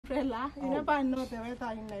umbrella. You never know the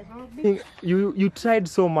weather in Nairobi. You tried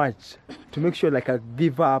so much to make sure like I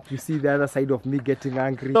give up. You see the other side of me getting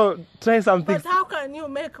angry. So try something. But how can you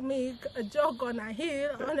make me jog on a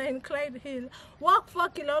hill, on an inclined hill, walk 4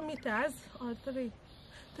 kilometers or 3?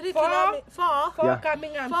 3 kilometers, 4 Yeah.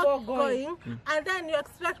 Coming and 4 going. And then you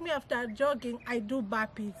expect me after jogging, I do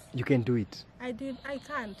burpees. You can do it. I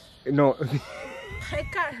can't. No. I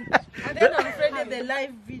can't. And then I'm afraid of the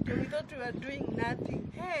live video. We thought we were doing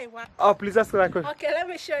nothing. Hey, what? Oh, please ask that question. Okay, let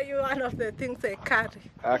me show you one of the things I carry.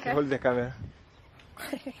 Okay, hold the camera.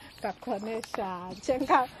 Takuonesha.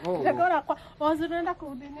 Chenga. Chenga kwa wazunaenda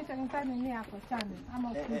kuudinisha nitani ni hapo chani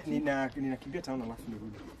ama ukuje. Ninakimbia town alafu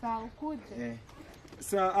nirudi. Sawa ukuje.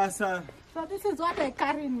 So this is what I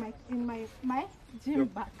carry in my gym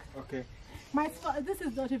bag. Okay. This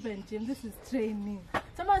is not even gym, this is training.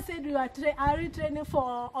 Someone said you are training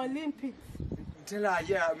for Olympics. Tell her,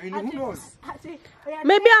 yeah, I mean, who knows?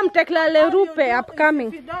 Maybe I'm Tekla Lerupe upcoming.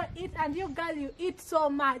 If you don't eat, and you girl, you eat so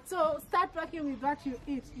much. So start working with what you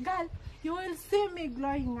eat. Girl, you will see me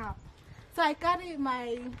glowing up. So I carry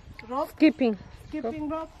my rope. Skipping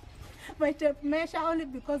rope. My tape measure only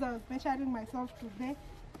because I was measuring myself today.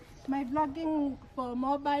 My vlogging for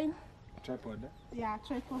mobile. Tripod. Yeah,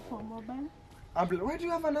 tripod for mobile. Umbrella. Why do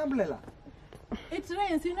you have an umbrella? It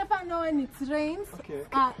rains. You never know when it rains. Okay.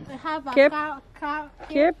 I have a Cape.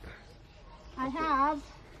 cape. I have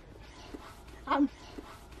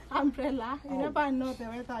umbrella. You never know the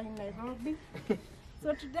weather in Nairobi.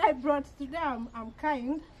 So today I'm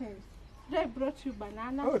kind. Today I brought you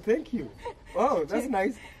banana. Oh, thank you. Oh, that's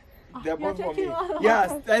nice. They're both for me. All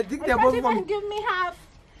Yes, I think they're both for me. Give me half.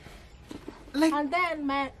 Like, and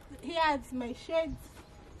then here's my shades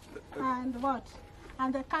and what?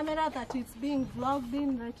 And the camera that is being vlogged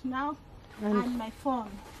in right now, and my phone.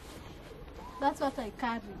 That's what I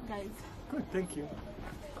carry, guys. good, thank you.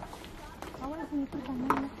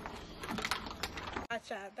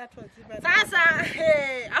 That was even Sasa,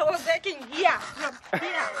 hey, I was taking here, from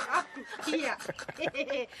here, up to here.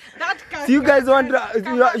 That can So you guys want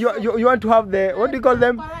you want to have the, what do you call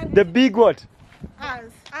them? The big what?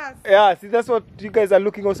 us. Yeah, see, that's what you guys are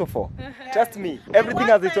looking also for. Trust me, everything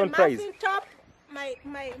has its own price. Top, my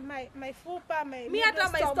fupa, Me and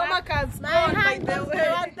my stomach has my gone, by hand, the way.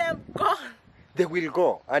 I want them gone. They will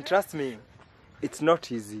go, and trust me, it's not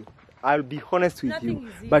easy. I'll be honest with Nothing you.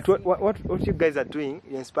 is But easy. what you guys are doing,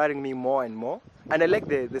 you're inspiring me more and more. And I like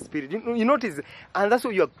the spirit. You notice, and that's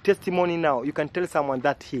what your testimony now. You can tell someone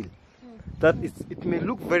that hill. That it may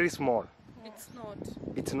look very small. It's not.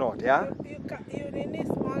 It's not, yeah? You need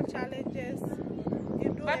small challenges.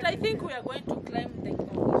 You do But I think we are going to climb the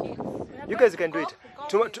hill. You guys can do it.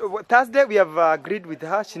 Thursday we have agreed with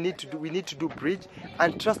her. We need to do bridge,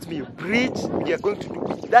 and trust me, bridge we are going to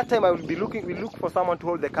do. That time I will be looking. We look for someone to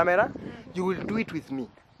hold the camera. You will do it with me,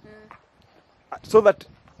 so that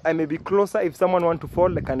I may be closer. If someone want to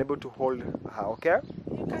fall, I can able to hold her. Okay?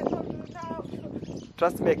 You can hold it out.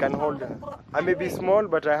 Trust me, I can hold her. I may be small,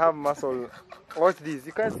 but I have muscle. Watch this.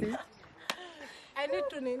 You can see. I need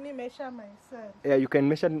to measure myself. Yeah, you can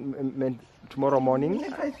measure tomorrow morning.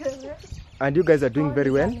 And you guys are doing very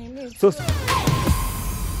well. So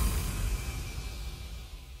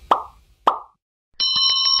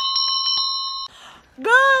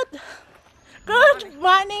Good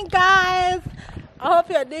morning, guys. I hope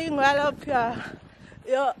you're doing well. I hope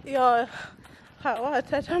you're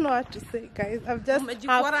what? I don't know what to say, guys. I'm just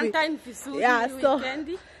happy. Yeah, so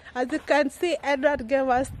as you can see, Edward gave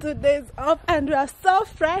us 2 days off and we are so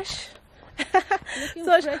fresh. Looking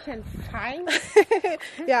So fresh and fine.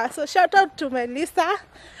 yeah, so shout out to Melissa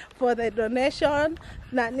for the donation.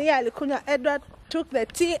 Nani alikunywa, Edward took the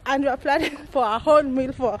tea, and we are planning for a whole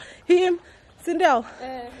meal for him. Sindel?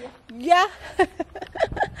 Yeah.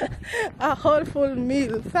 A whole full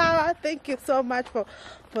meal. Sarah, thank you so much for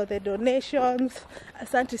the donations.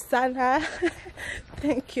 Asante sana.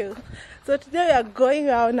 Thank you. So today we are going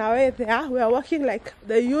on our way there. We are walking like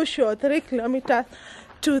the usual 3 kilometers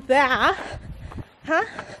to there. Huh?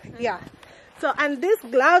 Yeah. So, and these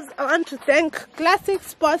gloves, I want to thank Classic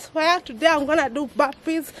Sportswear. Today I'm gonna do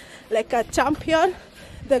burpees like a champion.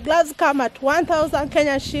 The gloves come at 1,000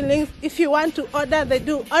 Kenyan shillings. If you want to order, they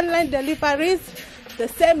do online deliveries the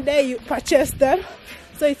same day you purchase them.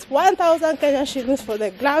 So it's 1,000 Kenyan shillings for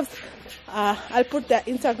the gloves. I'll put the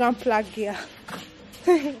Instagram plug here.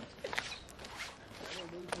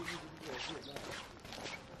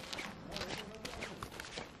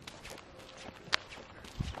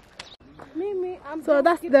 So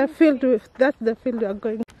that's the field. That's the field we are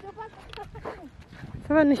going.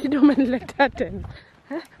 Sasa ni shida umenileta tena.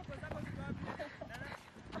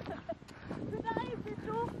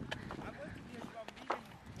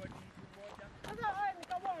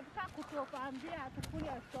 kuambia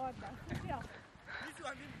tukunywe soda. Sio? Sisi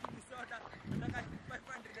wa mimi ni soda. Nataka 500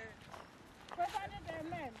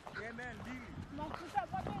 ml. ml mbili. Mafuta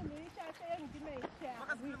bado imeisha, sasa nyingine isha.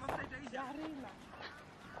 Mpaka sasa mafuta itaisha. Jarina.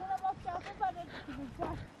 Kuna mafuta kwa ndio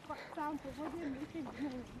kwa sample bado imeisha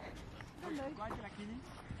juu. Kwaje lakini?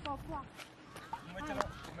 Kwa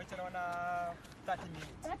Umechelewa na 30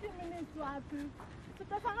 minutes. 30 minutes wapi?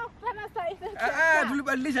 Tutafanya kukutana saa hizi.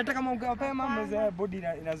 Tulibadilisha hata kama ungepema mzee body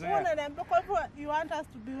inazoea. Unaambia kwa hivyo you want us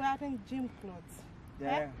to be wearing gym clothes.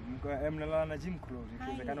 Yeah, mnalala na gym clothes.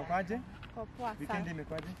 Ikiwezekana kwaje? Kwa poa sana. Weekend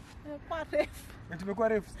imekwaje? Kwa refu. Tumekuwa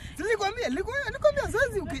refu. Nilikwambia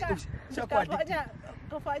zoezi ukishakuwa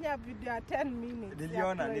kufanya video ya 10 minutes.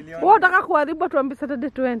 Niliona. Wewe unataka kuharibu tuambie Saturday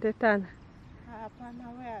tuende tena. Hapana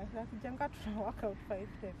wewe, tunajanga tuna workout 5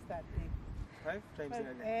 times a day. 5 times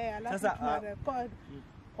a day. Alafu tuna record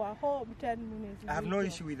kwa home 10 minutes. I have no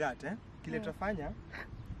issue with that, Kile tutafanya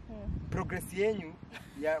progress yenu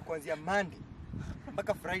ya kuanzia Monday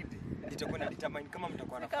mpaka Friday itakuwa na determine kama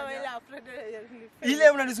mtakuwa nafanya. Kama ile Friday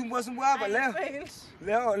ile mnanisumbua hapa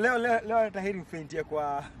leo tahiri faintia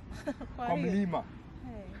kwa mlima.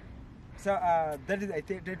 So that is I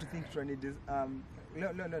try to think to need this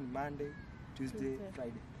leo Monday, Tuesday,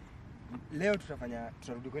 Friday. Leo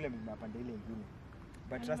tutarudi kwa ile mapande ile nyingine.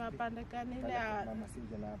 But trust me. Mapande gani ile mama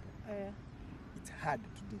sinja na hapo. It's hard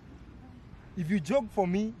today. If you jog for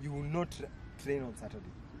me, you will not train on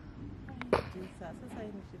Saturday. Sasa hii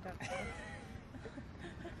ni shida.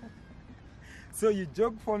 So you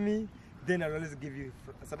jog for me, then I'll always give you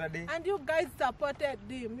Saturday. And you guys supported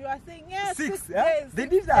them. You are saying yes. 6 days, they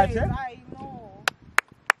did that, I know.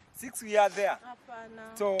 6 we are there.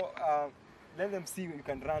 Apana. So let them see you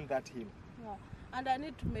can run that hill. Yeah. And I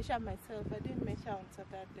need to measure myself. I didn't measure on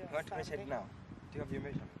Saturday. You want to measure it now? Do you have your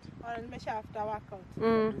measurement? Or I'll measure after workout.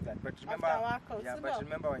 Do that. But remember, after workout. yeah, but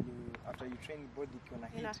remember when after you train the body you wanna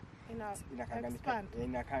hit. Expand.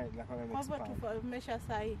 Kwa hivyo tu measure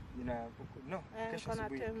sahi. No, kesho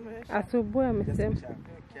asubuhi amesema.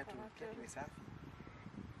 Kiatu safi.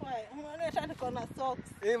 Wewe, unaona niko na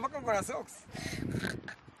socks. Mpaka uko na socks.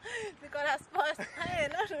 Niko na sports.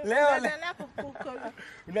 Leo kukuko.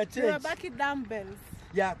 Una change. Una baki dumbbells.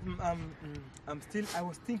 Yeah, I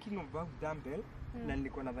was thinking about dumbbell. Na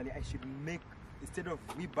nilikuwa nadhani I should make, instead of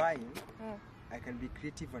we buying, I can be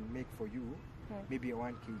creative and make for you maybe a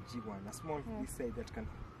 1 kg one, a small this side that can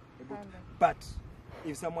but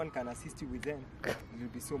if someone can assist you with them, it will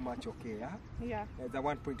be so much okay, yeah? The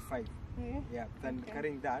 1.5, then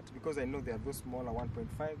carrying that, because I know there are those smaller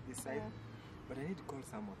 1.5 this side, but I need to call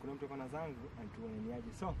someone. Kuna mtu kona zangu and tuone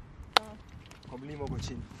niaje. So kwa mlima huko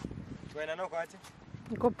chini tuenda nao kwaje?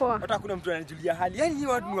 Niko poa. Hata kuna mtu ananijulia hali. Yaani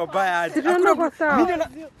watu ni wabaya aje. Tunaona uko sawa.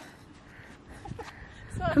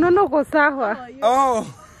 Tunaona uko sawa. Oh.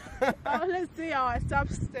 Let's see our sub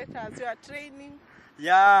status. You are training.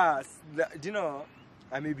 Yes. Do you know,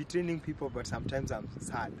 I may be training people, but sometimes I'm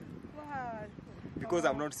sad. Wow. Because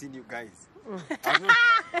I'm not seeing you guys.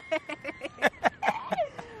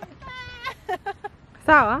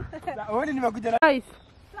 Sawa? Wewe nimekuja Guys.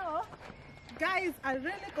 So, guys are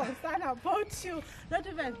really concerned about you. Not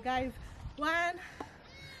even guys.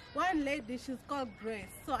 One lady, she's called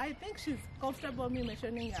Grace. So I think she's comfortable me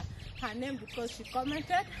mentioning her name because she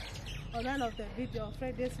commented on one of the video,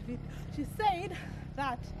 Friday's video. She said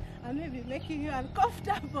that I may be making you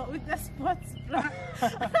uncomfortable with the sports bra.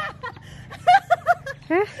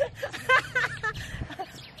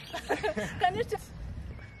 Can you just...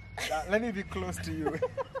 Let me be close to you.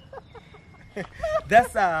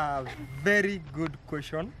 That's a very good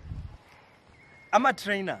question. I'm a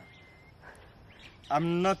trainer.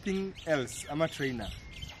 I'm nothing else. I'm a trainer.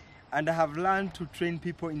 And I have learned to train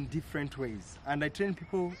people in different ways. And I train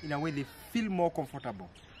people in a way they feel more comfortable.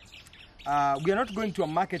 We are not going to a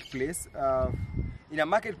marketplace. In a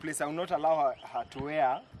marketplace, I will not allow her to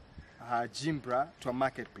wear her gym bra to a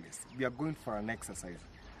marketplace. We are going for an exercise.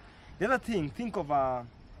 The other thing, think of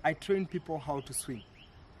I train people how to swim.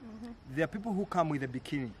 There are people who come with a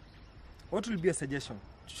bikini. What will be a suggestion?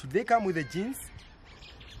 Should they come with the jeans?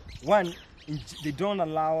 One, they don't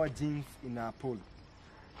allow jeans in a pool.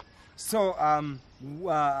 So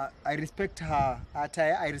I respect her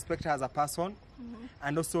attire, I respect her as a person,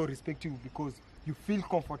 and also respect you because you feel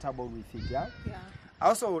comfortable with it, yeah? Yeah. I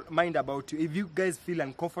also mind about you. If you guys feel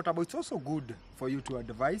uncomfortable, it's also good for you to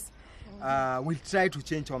advise. We'll try to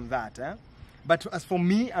change on that. But as for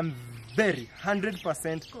me, I'm very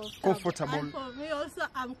 100% comfortable. And for me also,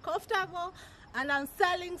 I'm comfortable. And I'm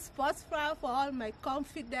selling sports bra for all my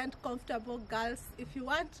confident, comfortable girls. If you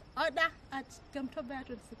want, order at Kemunto Bear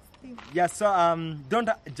 2016. Yeah, so don't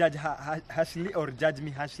judge Ashley or judge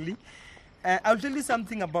me harshly. I'll tell you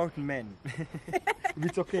something about men. If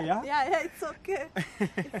it's okay, yeah? Yeah, it's okay.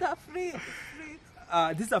 It's a free.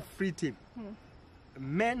 This is a free tip.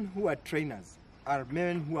 Men who are trainers are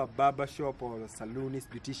men who are barbershop or saloonist,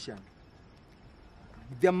 beautician.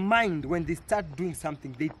 Their mind, when they start doing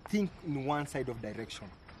something, they think in one side of direction.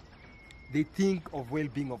 They think of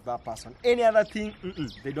well-being of that person. Any other thing,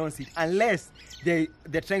 they don't see it, unless they're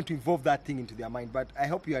trying to involve that thing into their mind. But I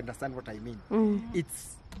hope you understand what I mean.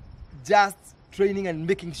 It's just training and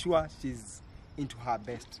making sure she's into her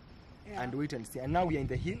best. Yeah. And wait and see. And now we are in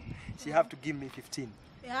the hill. She have to give me 15.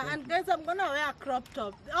 Yeah, and guys, I'm gonna wear a crop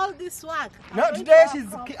top. All this work. No, today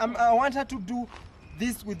I want her to do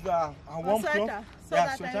this with her warm cloth. So yeah,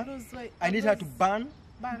 that sweater. I lose weight. I need her to burn.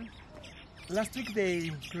 Last week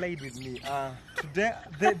they played with me. Today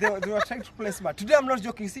they were trying to play smart. Today I'm not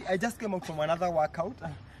joking. See, I just came out from another workout.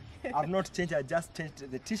 I've not changed. I just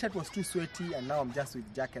changed. The t-shirt was too sweaty, and now I'm just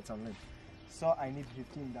with jackets on it. So I need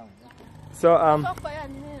 15 down. So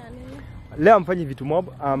leo mfanye vitu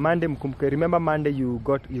mob. Monday mkumbuke. Remember Monday you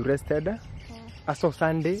rested. So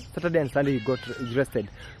Saturday and Sunday you rested.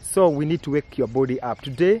 So we need to wake your body up.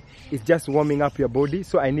 Today is just warming up your body.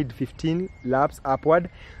 So I need 15 laps upward.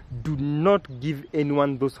 Do not give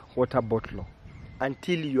anyone those water bottle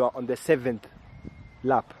until you are on the 7th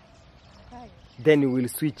lap. Right. Then you will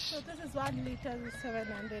switch. So this is 1 liter with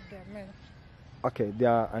 700 ml. Okay, they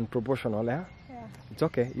are unproportional, eh? Yeah. It's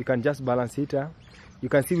okay. You can just balance it. You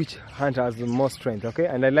can see which hand has the most strength, okay?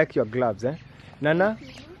 And I like your gloves, eh? Nana?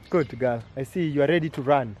 Good girl. I see you are ready to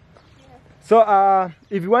run. Yeah. So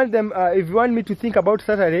if you want me to think about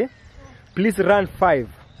Saturday, please run 5.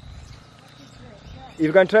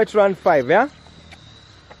 You can try to run 5, yeah?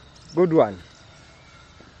 Good one.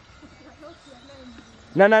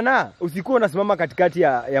 Na, usikuwa unasimama katikati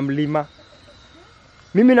ya mlima.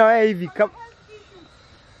 Mimi na wewe hivi kama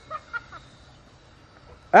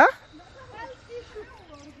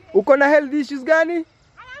Uko na health issues gani? I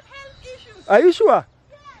have health issues. Are you sure?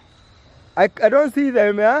 Yes. I don't see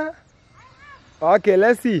them, yeah? Okay,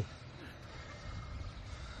 let's see.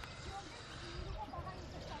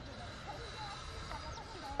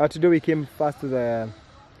 Today we came first to the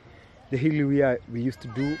hill we used to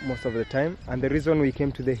do most of the time, and the reason we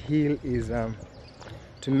came to the hill is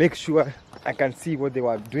to make sure I can see what they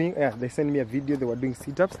were doing. Yeah, they sent me a video. They were doing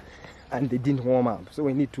sit-ups and they didn't warm up, so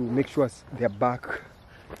we need to make sure they're back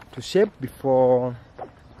to shape before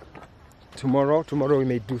tomorrow. Tomorrow we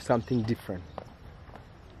may do something different.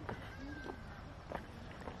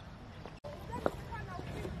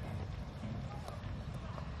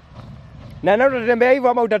 Nana, utatembea hivyo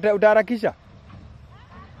ama utaharakisha?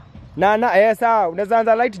 Nana, sawa, unaweza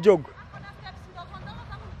anza light jog.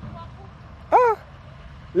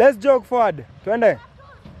 Let's jog forward. Twende.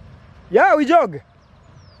 Yeah, we jog.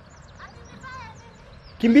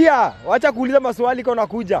 Kimbia, wacha kuuliza maswali kwa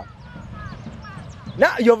unakuja.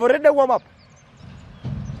 Na, you've already warm up.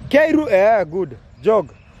 Kairu, good.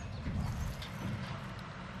 Jog.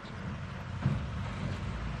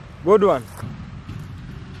 Good one.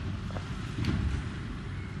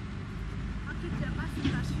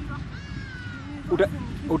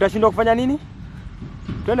 Utashindwa kufanya nini?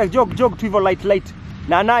 Twende jog tu hivyo light.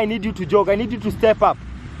 Nana, I need you to jog. I need you to step up.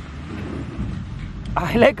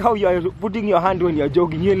 I like how you are putting your hand when you are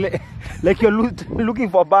jogging. You like you're looking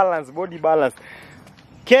for balance, body balance.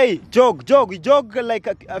 Okay, jog. You jog like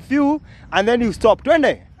a few and then you stop.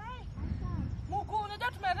 Twende. Muku,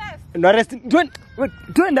 unajua tumerest. Na rest.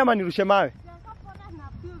 Twende ama nirushe mawe.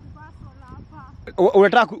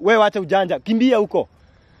 Unataka wewe acha ujanja. Kimbia huko.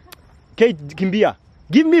 Okay, kimbia.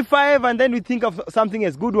 Give me 5 and then we think of something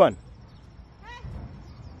as good one.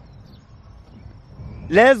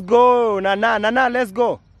 Let's go, Nana, let's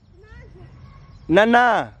go.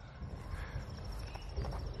 Nana.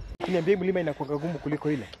 Niambie mlima inakuwa gumu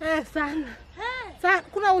kuliko ile. Sana. Sana,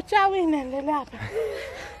 kuna uchawi inaendelea hapa.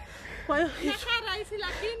 Kwa hiyo rahisi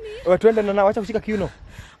lakini. Twende Nana, acha kushika kiuno.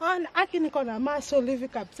 Aki niko na muscle hivi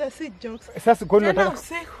kabisa, si jokes. Sasa kwa nini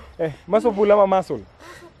unataka? Muscle pull ama muscle?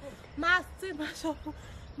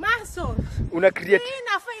 Muscle. Una create.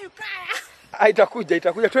 Inafaa ukaya.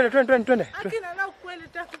 Itakuja. Twende. Akina na ukweli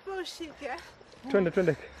takupa ushike.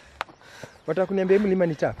 Twende. Wataka kuniambia mlima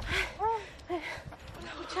ni chafu?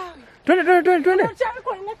 Kuna uchawi. Twende. Uchawi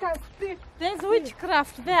kwa neka stick. There's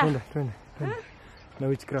witchcraft there. Twende. Na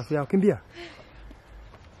witchcraft yao kimbia.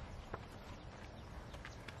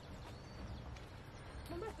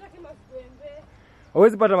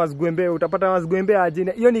 Hawezi pata mazgwembe, utapata mazgwembe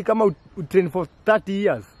aje. Hiyo ni kama train for 30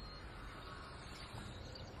 years.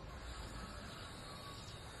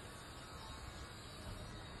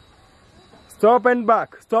 Stop and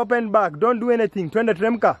back. Stop and back. Don't do anything. Twende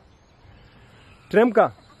Tremka.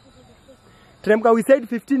 Tremka. Tremka, we said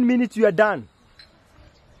 15 minutes, you are done.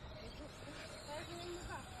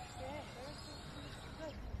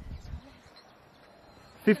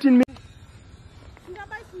 $15 minutes.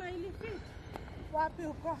 Wapi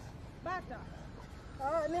uko? Bata.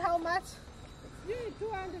 Oh, ni how much?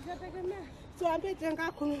 200 yategemea. Tuambie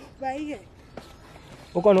tenga kubaie.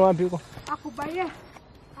 Uko ni wapi uko? Akubaie.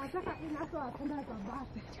 Ataka inaso atenda za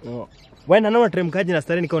bata. Oh. Wewe naona Tremkaji na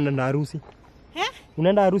stare nikaenda na harusi.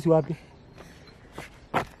 Unaenda harusi wapi?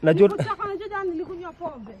 Najua nilikunywa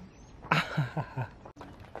pombe.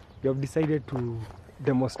 You have decided to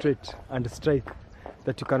demonstrate and strike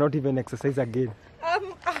that you cannot even exercise again.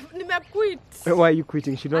 Nime quit. Why are you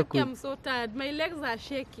quitting? Should not quit. I'm so tired. My legs are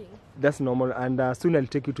shaking. That's normal, and soon I'll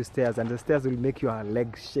take you to stairs, and the stairs will make your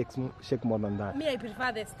legs shake more than that. Me, I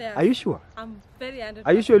prefer the stairs. Are you sure? I'm very 100%.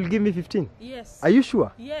 Are you sure you'll give me 15? Yes. Are you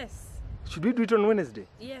sure? Yes. Should we do it on Wednesday?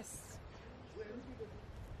 Yes.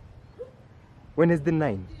 Wednesday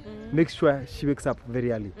 9. Make sure she wakes up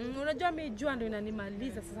very early.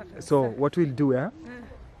 So what we'll do,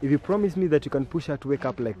 if you promise me that you can push her to wake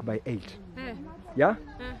up like by 8, yeah?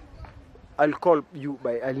 I'll call you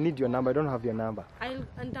I'll need your number. I don't have your number. I'll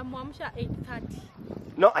 8:30.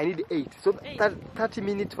 No, I need 8. So 8. 30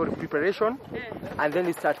 minutes for preparation, and then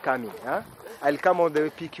you start coming. I'll come all the way,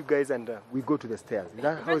 pick you guys, and we go to the stairs.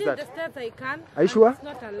 How is that? The stairs I can. Are you sure? It's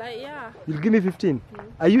not a lie, yeah. You'll give me 15.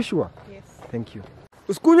 Are you sure? Yes. Thank you.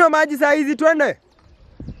 Usikunywa maji saa hizi, twende.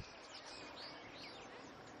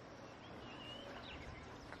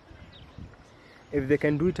 If they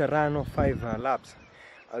can do it a run of 5 laps,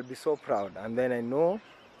 I'll be so proud, and then I know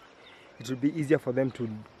it will be easier for them to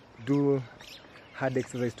do hard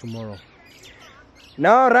exercise tomorrow.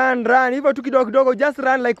 Now run, hivyo tu kidogo kidogo, just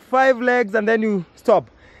run like 5 legs and then you stop.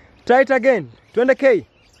 Try it again. Twende K.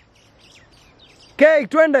 K,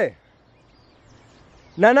 twende.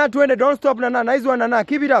 Nana, twende, don't stop Nana. Nice one Nana,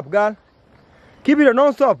 keep it up girl. Keep it up,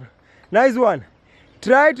 don't stop. Nice one.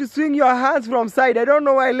 Try to swing your hands from side. I don't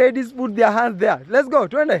know why ladies put their hands there. Let's go,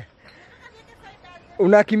 twende.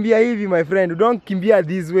 Unakimbia hivi my friend, don't kimbia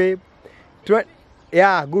this way.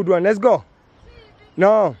 Yeah, good one, let's go.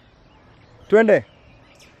 No. Twende.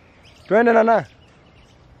 Twende Nana.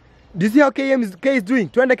 Do you see how K is doing?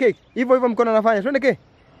 Twende K. Hivyo hivyo mkono anafanya. Twende K.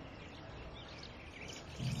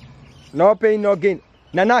 No pain, no gain.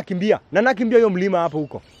 Nana kimbia. Nana kimbia hiyo mlima hapo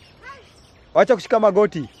huko. Wacha kushika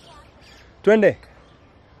magoti. Twende.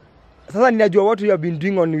 Sasa ninajua what you have been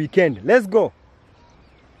doing on weekend. Let's go.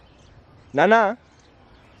 Nana.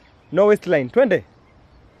 No waistline. Twende.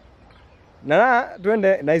 Nana,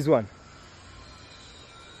 twende. Nice one.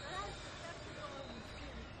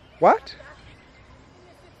 What?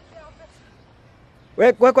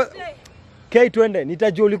 K, twende.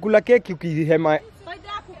 Nitajua ulikula keki ukihema.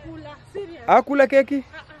 Akula keki?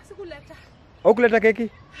 Sikuleta. Okuleta keki?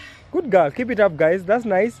 Good girl. Keep it up guys. That's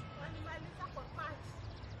nice.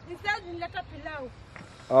 Instead nileta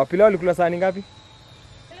pilau. Pilau ulikula sahani ngapi?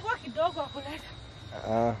 Ilikuwa kidogo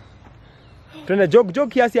kuleta. Twende jog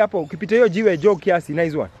kiasi hapo. Ukipita hiyo jiwe jog kiasi.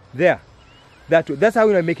 Nice one. There. That's how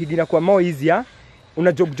you make it inakuwa more easier.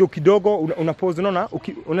 Una jog kidogo, una pause, unaona?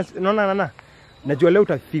 Unaona Nana? Najua leo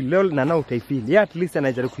utafeel, leo Nana utaifeel. Yeah, at least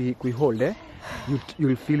anajaribu kuihold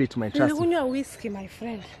you'll feel it, my trust. Nilikunywa whiskey, my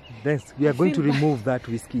friend. Then we are going to remove that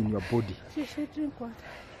whiskey in your body. She should drink water.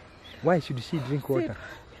 Why should she drink water?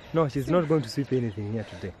 No, she's not going to sip anything here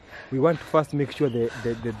today. We want to first make sure the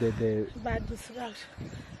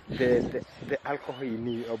alcohol in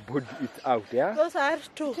your body is out, yeah? Those are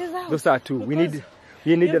 2. Those are 2.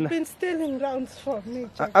 You've been stealing rounds from me.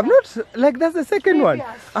 I'm not, like that's the second one.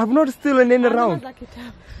 I've not stolen any round.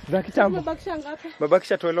 Za kitambo.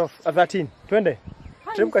 Mabakisha 13. Twende.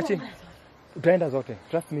 Tremka chini. Utaenda zote.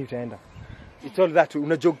 Trust me utaenda. It's all that.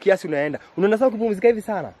 Unajog kiasi unaenda. Unaona sasa kupumzika hivi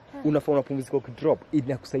sana. Unafaa unapumzika ukidrop.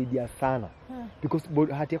 Inakusaidia sana. Because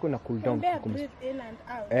heart yako ina cool down.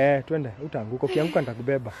 Twende. Utaanguka. Ukianguka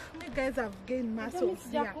nitakubeba. You guys have gained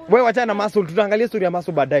muscles here. Wewe wacha na muscle. Tutaangalia story ya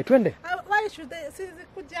muscle baadaye. Twende. Why should they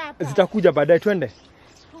kuja hapa? Zitakuja baadaye. Twende.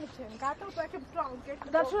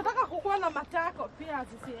 Tunataka kukua na matako pia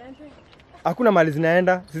zisiende. Hakuna mali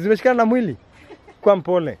zinaenda. Sisi zimeshikana na mwili. Kwa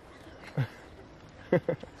mpole.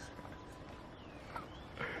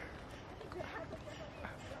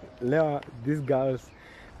 Leo, these girls,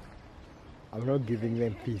 I'm not giving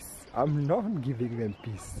them peace. I'm not giving them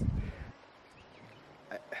peace.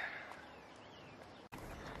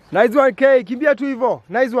 Nice one, K. Kimbia tu hivyo.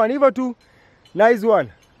 Nice one, hivyo tu. Nice one.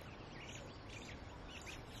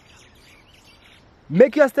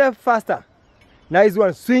 Make your step faster. Nice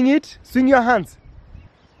one. Swing it. Swing your hands.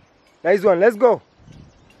 Nice one. Let's go.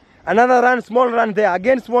 Another run, small run there.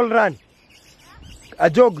 Again, small run. A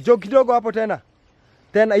jog kidogo hapo tena.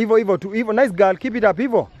 Tena hivyo tu. Hivyo. Nice girl. Keep it up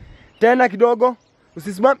hivyo. Tena kidogo.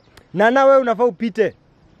 Usisimame. Nana wewe unafaa upite.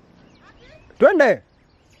 Twende.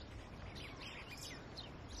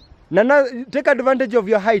 Nana, take advantage of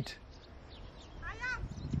your height.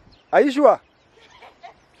 Are you sure?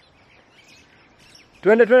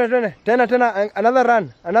 Twende. Tena. Another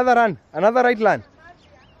run. Another right run.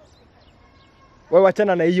 Wewe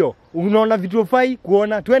wachana na hiyo. Unaona vitu fai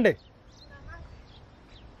kuona. Twende.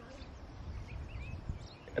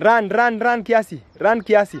 Run kiasi. Run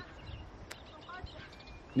kiasi.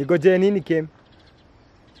 Nigoje nini Kem?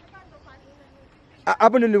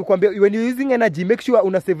 Hapo ndio nilikwambia, when you using energy make sure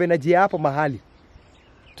una save energy hapo mahali.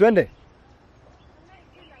 Twende.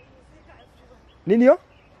 Nini hiyo?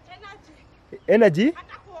 Energy?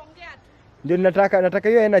 Ndio nataka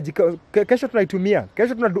hiyo energy. Kesho tunaitumia.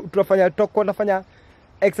 Kesho tunafanya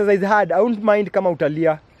exercise hard. I won't mind kama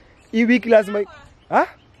utalia. Hii wiki lazima. Ha?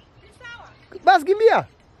 Bas kimbia.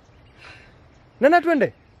 Nana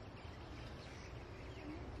twende.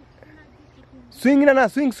 Swing nana,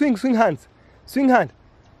 swing hands. Swing hand.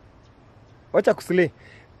 Wacha kusile.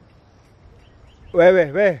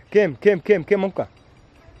 Wewe, Kem mka.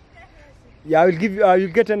 Yeah, I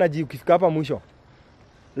will get energy ukifika hapa mwisho.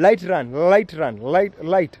 Light run.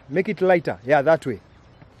 Make it lighter. Yeah, that way.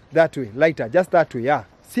 Lighter, just that way. Yeah.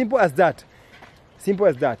 Simple as that.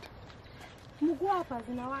 Mguu hapa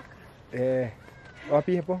zinawaka.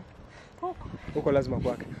 Wapi hapo? Huko lazima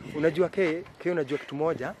kwake. Unajua unajua kitu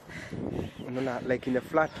moja? Unaona like in a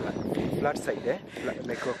flat side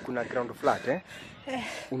like kuna ground flat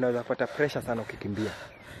unaweza pata pressure sana ukikimbia.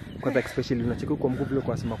 Kwanza especially unacheka kwa mguu vile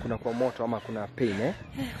kwa sema kuna kwa moto ama kuna pain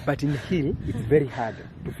but in hill it's very hard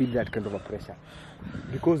to feel that kind of a pressure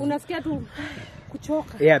because unasikia tu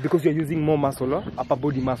kuchoka. Yeah, because you're using more muscle, upper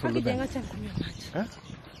body muscle than.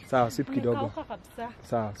 Sawa, sweep kidogo.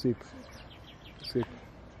 Sawa, sweep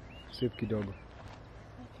kidogo.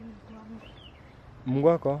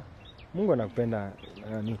 Mungu anakupenda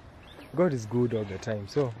nani? God is good all the time,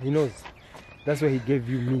 so he knows. That's why he gave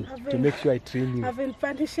you me to make sure I train you. I've been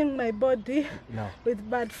punishing my body with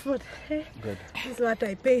bad food. Good. This is what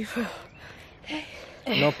I pay for.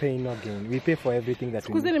 No pain, no gain. We pay for everything that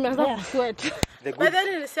we need. But then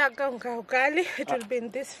it will be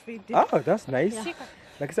in this video. Oh, that's nice.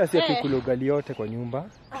 Lakini sasa sio kukula ugali yote kwa nyumba.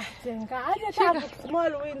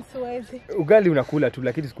 Small wins wezi. Ugali unakula tu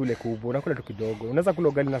lakini sikule kubwa. Unakula tu kidogo. Unaweza kula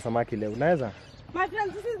ugali na samaki leo. Unaweza? My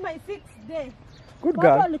friends, this is my 6th day. Good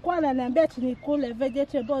girl. Baba alikuwa ananiambia nikule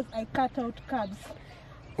vegetables, I cut out carbs.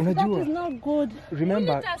 Unajua? That is not good.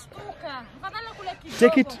 Remember,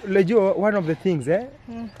 take it, unajua, one of the things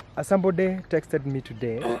somebody texted me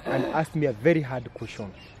today and asked me a very hard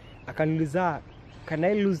question. Akaniuliza, can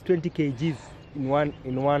I lose 20 kgs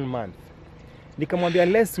in one month? Nikamwambia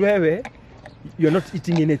unless wewe you're not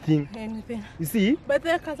eating anything. You see? But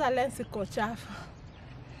then kaza lens iko chafu.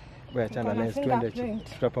 Wewe achana lens twende.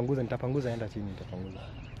 Tutapanguza, nitapanguza, enda chini nitapanguza.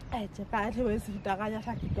 Chapati wewe utadanganya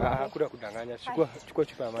hata kidogo. Hakuna kudanganya. Chukua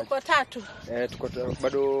chupa ya maji. Tuko 3. Tuko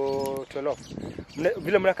bado 12.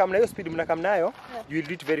 Vile mnakaa na hiyo speed mnakaa nayo, you will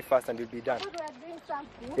do it very fast and you'll be done.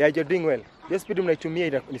 Yeah, you're doing well. Hiyo speed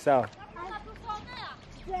mnaitumia ni sawa.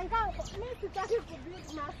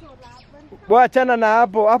 Bwana achana na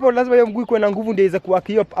hapo. Hapo lazima hiyo mguu ikuwe na nguvu ndio iweze kuwaka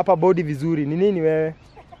hiyo upper body vizuri. Ni nini wewe?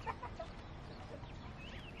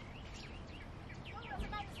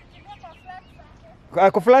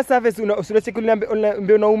 Kwa flat surface unacheki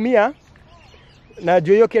unaumia na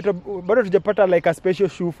juu hiyo kitu bado tujapata like a special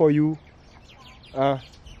shoe for you.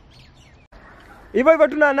 Hivyo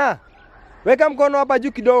tunana. Weka mkono hapa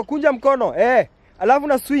juu kidogo, kunja mkono. Alafu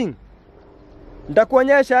na swing.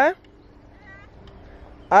 Nitakuonyesha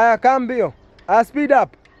Aya, cambio. Speed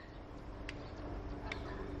up.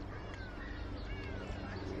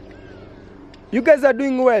 You guys are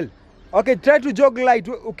doing well. Okay, try to jog light.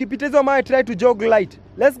 Ukipitiza mawe, try to jog light.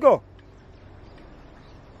 Let's go.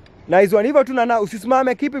 Nice one. Hivyo tu nana,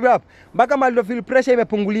 usisimame, keep it up. Mpaka mahali feel pressure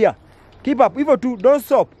imepungulia. Keep up. Hivyo tu, don't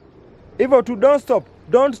stop. Hivyo tu, don't stop.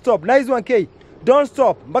 Don't stop. Nice one, K. Don't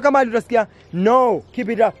stop. Mpaka mahali utasikia, no, keep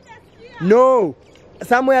it up. No.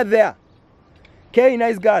 Somewhere there. K,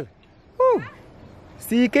 nice girl.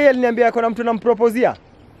 Si K aliniambia kuna mtu nampropozia.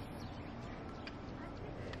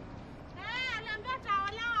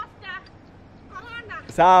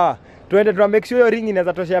 Sawa. Twende tuna make sure your ring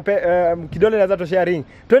inaweza toshea kidole inaweza toshea ring.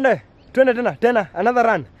 Twende tena. Another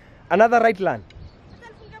run. Another right run.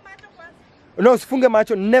 No, usifunge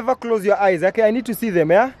macho. Never close your eyes. Okay, I need to see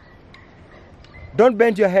them, yeah? Don't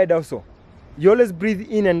bend your head also. You always breathe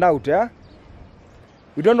in and out, yeah?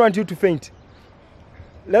 We don't want you to faint.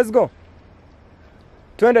 Let's go.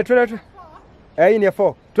 Twende. Hii ni ya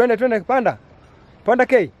 4. Twende, panda. Panda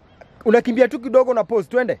K. Unakimbia tu kidogo na pause,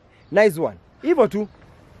 twende. Nice one. Hivyo tu.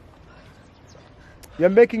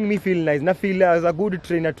 You're making me feel nice. Na feel as a good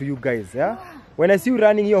trainer to you guys, yeah? When I see you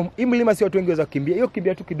running, hii mlima si watu wengi waweza kukimbia. Hiyo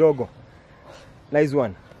kimbia tu kidogo. Nice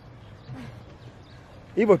one.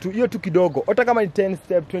 Hivyo tu, hiyo tu kidogo. Hata kama ni 10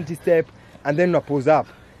 step, 20 step, and then una pause up.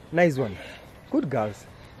 Nice one. Good girls.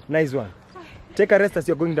 Nice one. Take a rest as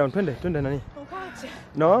you're going down. Twende nani?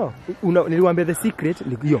 No, niliwaambia the secret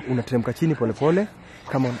ni hiyo, unateremka chini pole pole.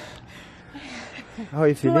 Come on. How are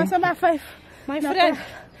you feeling? 5. My friend,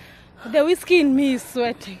 the whiskey in me is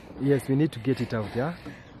sweating. Yes, we need to get it out, yeah?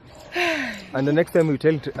 And the next time we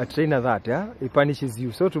tell a trainer that, yeah, he punishes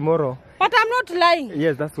you. So tomorrow... But I'm not lying.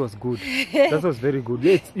 Yes, that was good. That was very good.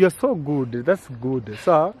 Yes, you're so good. That's good.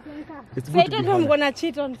 So, it's good to be I'm going to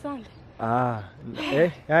cheat on Sunday. Ah,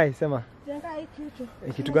 hai, sema.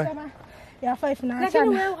 Kitu gani? Ya 5 na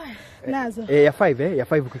achana nazo. Ya 5 ya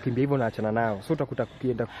 5 ukikimbia hivyo naachana nayo. So utakuta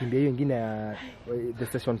kukienda kukimbia hiyo nyingine ya the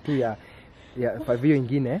session 2 ya 5 hiyo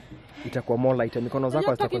nyingine itakuwa more light. Mikono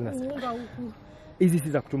zako zitakuwa na hizi si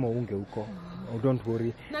za kutuma unge huko. Oh, don't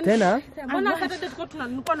worry. Tena mbona Saturday tuko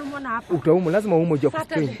tunanunua umeona hapa. Utaumu lazima uumo juu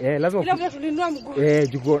kustrain. Lazima ile tulinunua mguu.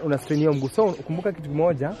 Juu una strain hiyo mguu. So kumbuka kitu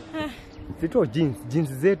kimoja. Sito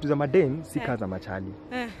jeans zetu za madem si kaza machali.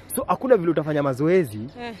 So hakuna vile utafanya mazoezi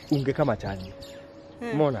unge kama chali.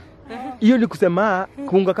 Umeona? Hiyo ni kusema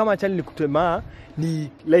kuunga kama chali ni kusema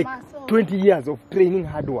ni like 20 years of training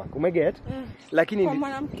hard work. Umeget? Lakini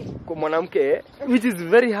kwa mwanamke which is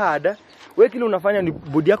very hard. Wewe kile unafanya ni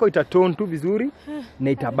body yako itatone tu vizuri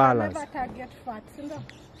na itabalance.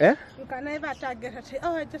 You can never target.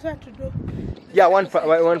 Oh, I just want to do. Yeah,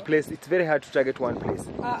 one place. It's very hard to target one place.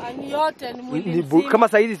 Ni yote ni mwili mzima. Kama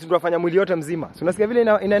saa hizi tunafanya mwili yote mzima. So unasikia vile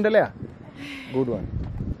inaendelea? Good one.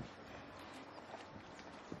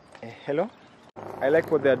 Hello. I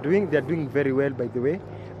like what they are doing. They are doing very well, by the way.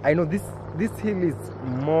 I know this hill is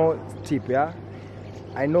more steep, yeah.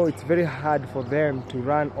 I know it's very hard for them to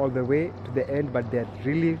run all the way to the end, but they are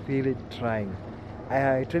really trying.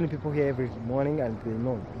 I train people here every morning, and they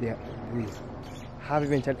know they have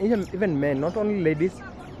even men, not only ladies,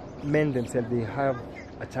 men themselves, they have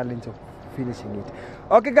a challenge of finishing it.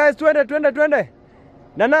 Okay, guys, twende.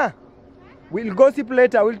 Nana, we'll gossip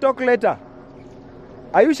later. We'll talk later.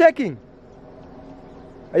 Are you shaking?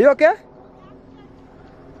 Are you okay?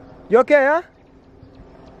 You okay, yeah?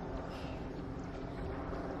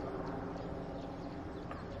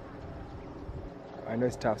 I know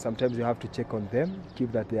it's tough. Sometimes you have to check on them,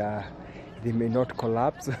 keep that they may not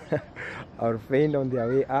collapse or faint on their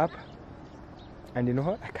way up. And you know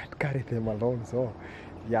what? I can't carry them alone, so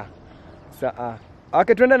yeah. So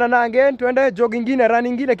okay, twende Nana again, twende jog ingine, run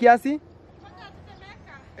ingine kiasi.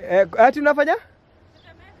 Ati unafanya?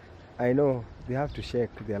 I know they have to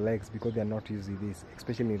shake their legs because they are not used to this,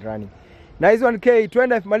 especially in running. Nice one K,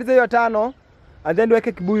 twende maliza hiyo 5 and then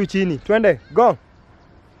weke kibuyu chini. Twende, go.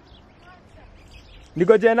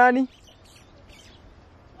 Nikoje nani?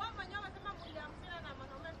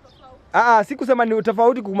 Sikusema ni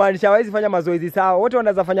tofauti kumaanisha hawezi fanya mazoezi sawa. Wote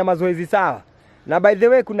wanaweza fanya mazoezi sawa. Na by the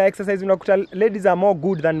way kuna exercise unakuta ladies are more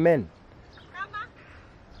good than men.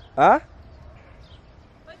 Kama?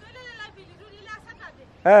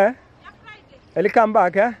 I'll come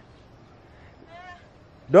back,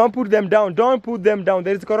 Don't put them down. Don't put them down.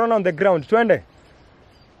 There is corona on the ground. Twende.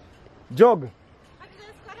 Jog.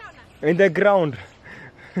 In the ground.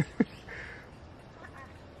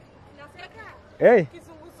 Hey.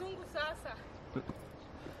 Kizunguzungu sasa.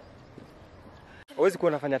 Huwezi kuwa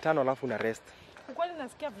unafanya 5 alafu una rest. Kwani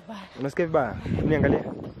nasikia vibaya. Unasikia vibaya? Niangalie.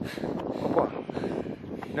 Poa.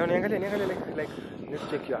 No, niangalie like let's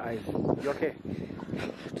check your eyes. You okay?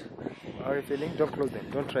 How are you feeling? Don't close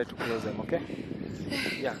them. Don't try to close them, okay?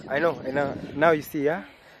 Yeah, I know. Now you see, yeah?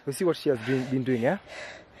 You see what she has been doing, yeah?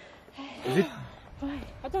 Is it?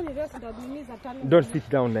 Don't sit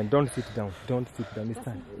down then. Don't sit down. Don't sit down. You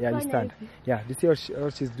stand. Yeah, you stand. Yeah, you see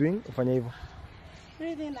what she's doing? Ufanya hivyo.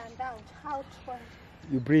 Breathe in and out.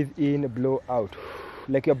 You breathe in, blow out.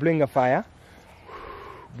 Like you're blowing a fire.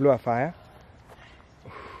 Blow a fire.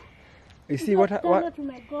 You see what?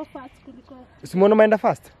 Simona umeenda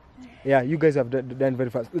fast? Yeah, you guys have done very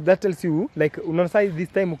fast. That tells you, like, unaona this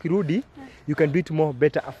time ukirudi, you can do it more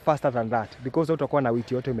better, faster than that. Because utakuwa na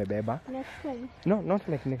wiki yote umebeba. Next time? No, not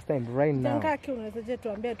like next time, right now. Tangaki unawezaje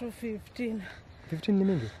tuambia tu 15. 15 ni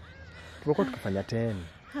mingi? Tulikuwa tukifanya 10.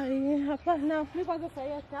 Hapana, mimi kwanza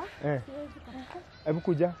sasa. Hebu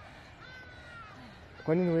kuja.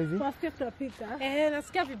 Kwa nini huwezi? Wasikia tutapita.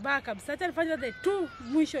 Nasikia vibaya kabisa. Acha nifanye the two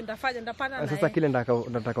mwisho nitapanda na Sasa kile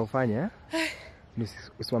nataka ufanye ni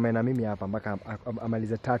usimame na mimi hapa mpaka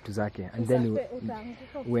amalize 3 zake and then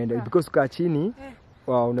uende because ukaa chini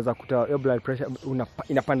unaweza kuta your blood pressure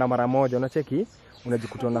inapanda mara moja, unacheki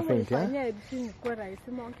unajikuta una faint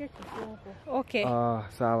Okay.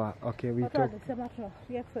 Sawa. Okay, we talk.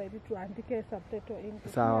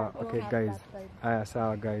 Sawa. Okay guys.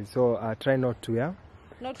 Sawa guys. So try not to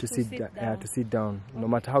to sit down no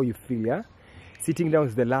matter how you feel, yeah? Sitting down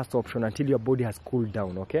is the last option until your body has cooled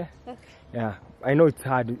down, okay? Okay. Yeah. I know it's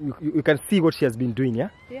hard. You can see what she has been doing, yeah?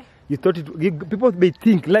 Yeah. You thought people may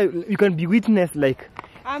think like you can be witness like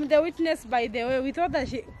I'm the witness, by the way. We thought that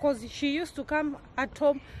because she used to come at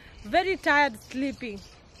home very tired sleeping.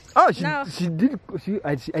 Oh, she did.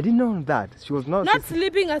 I didn't know that. She was not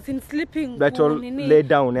sleeping as in sleeping. But all lay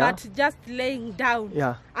down, yeah. But just laying down.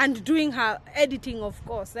 Yeah. And doing her editing, of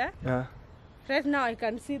course, eh? Yeah. Right now, I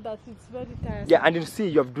can see that it's very tired. Yeah, and you see,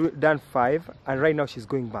 you have done 5, and right now she's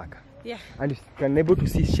going back. Yeah. And you can able to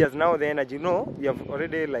see she has now the energy. No, you have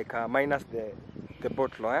already like minus the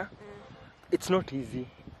bottle, yeah. It's not easy.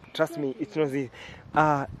 Trust me, it's not easy.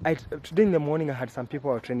 Today in the morning I had some people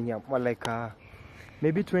who were training here, well, like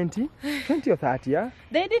maybe 20 or 30, yeah?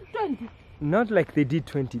 They did 20? Not like they did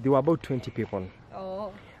 20, they were about 20 people.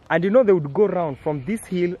 Oh. And you know they would go round from this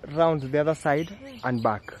hill round to the other side and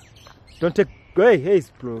back. Don't take, hey,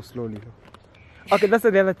 slowly. Okay, that's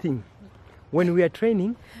the other thing. When we are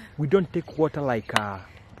training, we don't take water like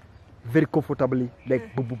very comfortably,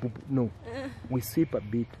 like boop, boop, boop. No. We sip a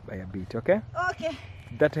bit by a bit, okay? Okay.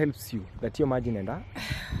 That helps you, that your margin and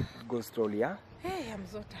go slowly, yeah? Hey, I'm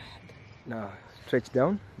so tired. Now, stretch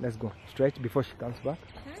down. Let's go. Stretch before she comes back.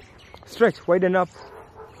 Stretch, widen up.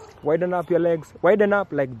 Widen up your legs. Widen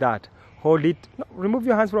up like that. Hold it. No, remove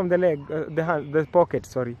your hands from the leg, the pocket,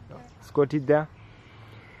 sorry. Squat it there.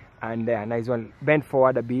 And there, nice one. Bend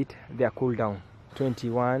forward a bit. There, cool down.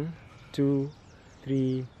 21, 2,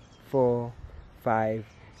 3, 4, 5.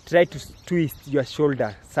 Try to twist your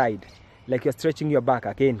shoulder side. Like you're stretching your back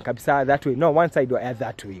again. Kabisa, that way. No, one side or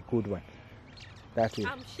that way. Good one. That way.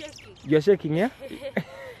 I'm shaking. You're shaking, yeah?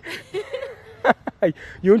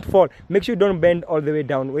 You won't fall. Make sure you don't bend all the way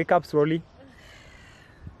down. Wake up slowly.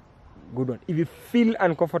 Good one. If you feel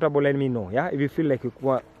uncomfortable, let me know, yeah? If you feel like you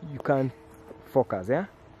can't focus, yeah?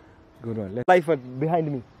 Good one. Life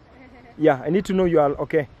behind me. Yeah, I need to know you are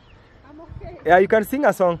okay. I'm okay. Yeah, you can sing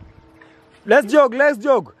a song. Let's jog.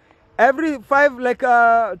 Every 5, like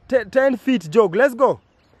 10 feet jog. Let's go.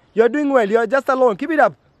 You're doing well. You're just alone. Keep it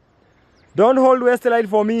up. Don't hold waistline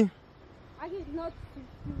for me. I did not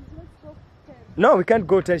 15. Let's go 10. No, we can't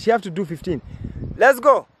go 10. She have to do 15. Let's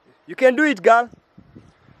go. You can do it, girl.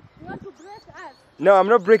 You want to break us? No, I'm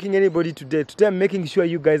not breaking anybody today. Today I'm making sure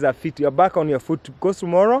you guys are fit. You're back on your foot. Because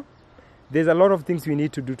tomorrow, there's a lot of things we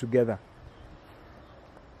need to do together.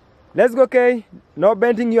 Let's go, Kay. No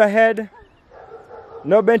bending your head.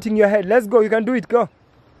 No bending your head. Let's go. You can do it. Go.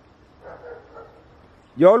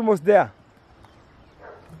 You're almost there.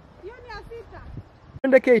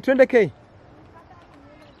 20K, 20K.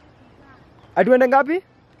 Atuende ngapi?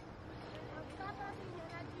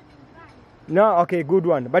 No, okay, good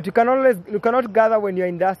one. But you cannot gather when you're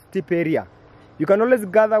in that steep area. You can always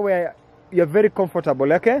gather where you're very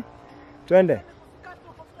comfortable, okay? Twende.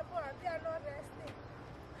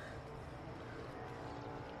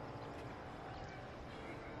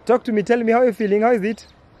 Talk to me, tell me how you're feeling. How is it?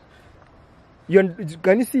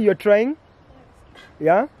 Can you see you're trying?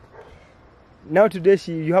 Yeah? Now today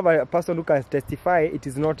you have a person who can testify it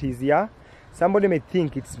is not easy, yeah? Somebody may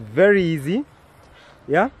think it's very easy,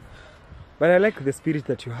 yeah? But I like the spirit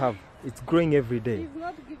that you have. It's growing every day. He's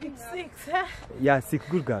not giving 6, huh? Yeah, 6,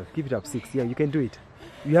 good girl. Keep it up, 6. Yeah, you can do it.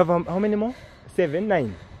 You have how many more? 7,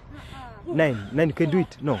 9. 9, you can do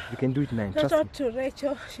it. No, you can do it 9. Shout out to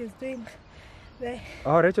Rachel, she's doing the...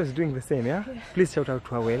 Oh, Rachel is doing the same, yeah? Please shout out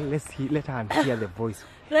to her well. Let her hear the voice.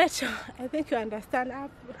 Rachel, I think you understand. I've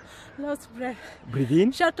lost breath. Breathe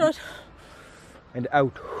in. Shout out. And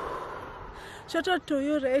out. Shout out to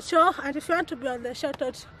you, Rachel. And if you want to be on the shout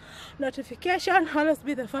out notification, always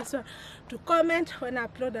be the first one to comment when I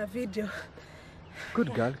upload a video.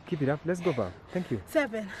 Good girl. Keep it up. Let's go, Bob. Thank you.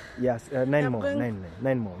 7. Yes, 9 more.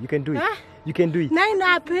 9 more. You can do it. Huh? You can do it. 9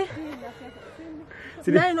 happy.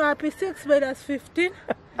 9 happy. 6 minus 15.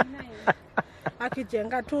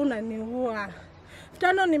 Akijenga tu unaniua.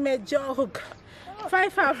 5 nimejog.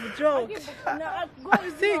 5 have jogged.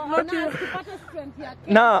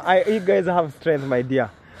 No, you guys have strength, my dear.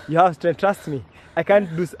 You have strength. Trust me. I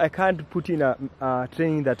can't put in a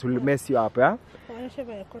training that will mess you up, yeah?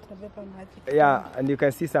 Yeah, and you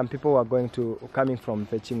can see some people who are coming from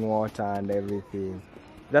fetching water and everything.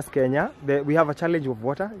 That's Kenya. We have a challenge of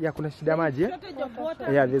water. Yeah, kuna shida maji.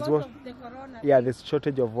 Yeah, there's water. Yeah, there's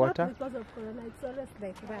shortage of water. Not because of corona, it's always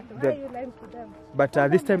like that. Why are you lying to them? But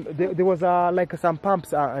this time there was like some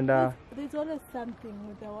pumps and. There's always something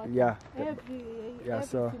with the water. Yeah. Every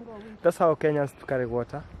So single week. that's how Kenyans carry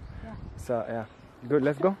water. Yeah. So yeah, good.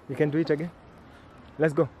 Let's go. You can do it again.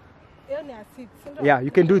 Let's go. Only at 6. Yeah,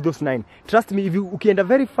 you can do those 9. Trust me, if you ukienda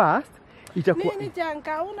very fast, itakuwa. Mimi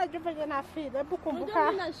janga unajua venye na feel. Hebu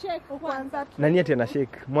kumbuka. Kwanza. Nani ati ana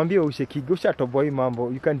shake? Mwambie ushekige, ushatoboi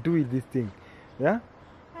mambo. You can do this thing. Yeah?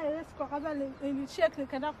 Let's go. Kwanza ni shake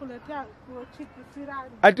nikaenda kuletea chiki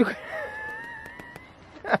sirani.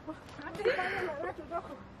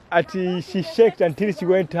 Ati she shaked until she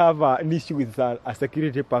went to have an issue with a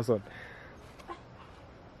security person.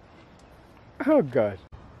 Oh God.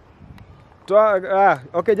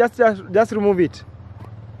 Okay, just remove it.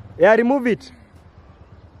 Yeah, remove it.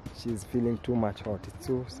 She's feeling too much hot. It's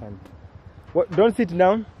too sun. What? Don't sit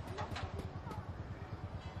down.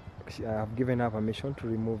 I have given her permission to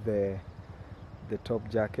remove the top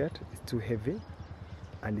jacket. It's too heavy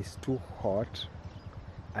and it's too hot,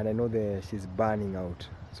 and I know she's burning out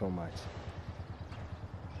so much.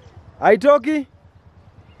 Haitoki?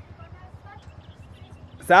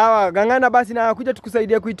 Sawa, gangana basi na kuja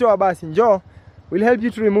tukusaidia kuitoa basi. Njoo. We'll help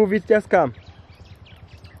you to remove it. Just come.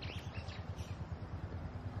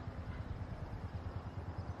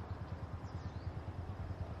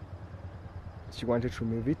 She wanted to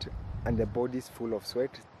remove it and the body is full of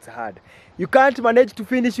sweat. It's hard. You can't manage to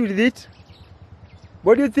finish with it.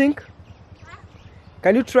 What do you think?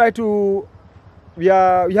 Can you try to... We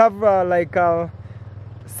have like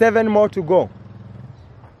 7 more to go.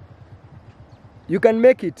 You can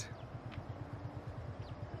make it.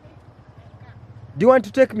 Do you want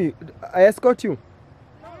to take me? I escort you.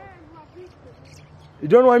 You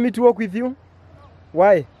don't want me to walk with you?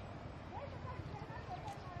 Why?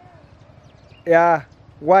 Yeah,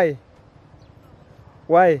 why?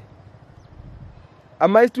 Why?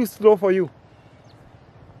 Am I too slow for you?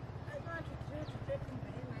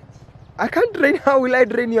 I can't drain. How will I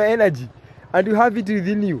drain your energy? And you have it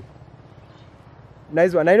within you.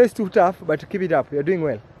 Nice one. I know it's too tough, but keep it up. You're doing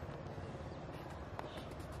well.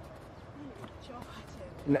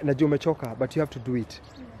 Najua umechoka, but you have to do it.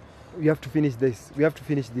 You have to finish this. We have to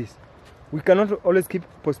finish this. We cannot always keep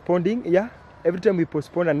postponing. Yeah. Every time we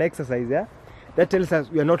postpone an exercise, yeah, that tells us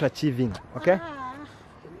we are not achieving. Okay.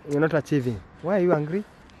 You're not achieving. Why are you angry?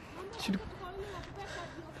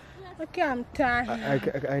 Okay, I'm tired.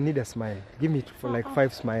 I need a smile. Give me for like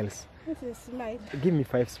 5 smiles. This is smile. Give me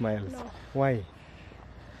 5 smiles. No. Why?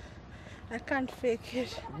 I can't fake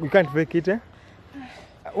it. You can't fake it, eh?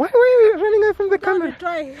 Why are you running away from the camera?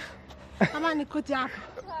 Try. Ama nikuja hapa.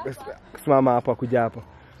 Simama hapa, kuja hapo.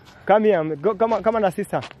 Come here. Go, come on,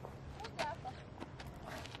 assist her.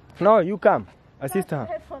 No, you come. Assist her.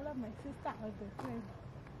 I follow my sister all the time.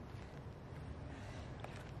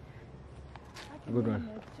 Good one.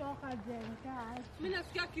 Hakuna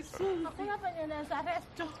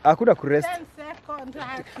Hakuna kurest. 10 seconds.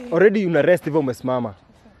 Already una rest hivyo umesimama.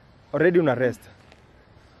 Already una rest.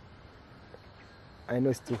 I know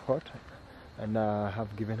it's too hot and I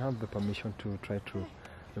have given her the permission to try to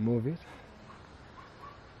remove it.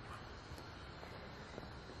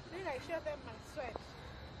 Then I show them my sweat.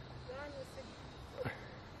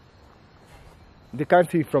 They can't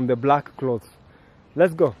see from the black clothes.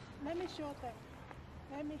 Let's go. Let me show them.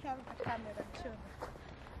 Let me have the camera and show them.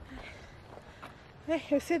 Hey,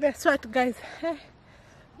 you see the sweat, guys? Hey.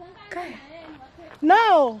 Okay.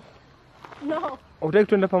 No! No. Utaki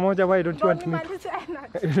tuende pamoja? Why don't you want me?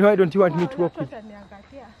 Why don't you want me to walk with you?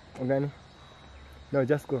 Okay. No,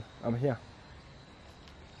 just go. I'm here.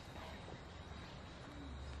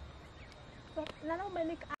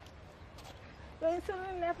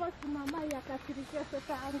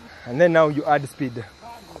 And then now you add speed.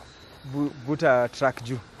 Buta track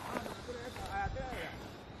you.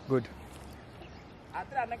 Good.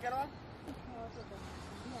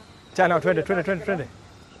 Chana, 20.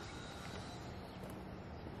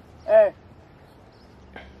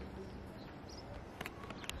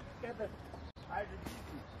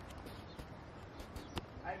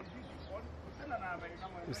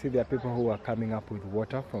 You see, there are people who are coming up with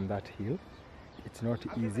water from that hill. It's not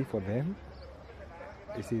easy for them.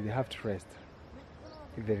 You see, they have to rest.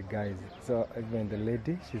 Even guys. So even the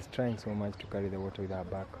lady, she's trying so much to carry the water with her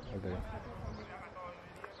back all the way.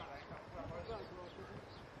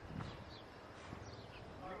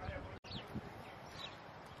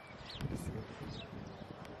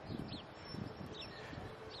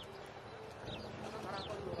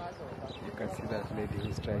 lady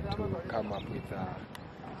who's trying to come up with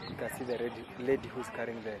you can see the lady who's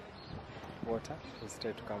carrying the water, who's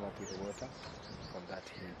trying to come up with the water from that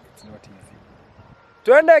hill. It's not easy.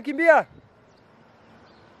 Tuende kimbia!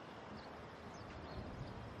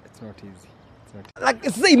 It's not easy. It's not easy. Like,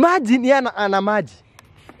 so imagine yana ana maji.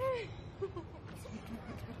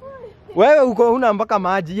 Wewe uko una mpaka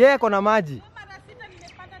maji, yeye ako na maji.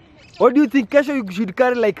 What do you think kesho you should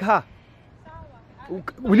carry like her?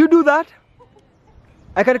 Will you do that?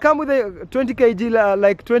 I can come with a 20 kg,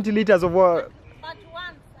 like 20 liters of water. But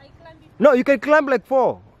once I climb it. No, you can climb like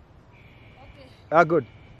 4. Okay. Ah, good.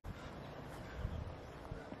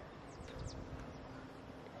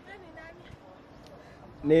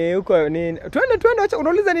 Ni huko ni twende acha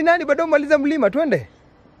unauliza ni nani bado umaliza mlima twende.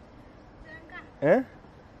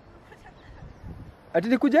 Ati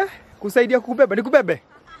nikuja kusaidia kukubeba, nikubebe.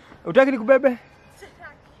 Utaki nikubebe?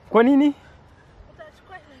 Kwa nini?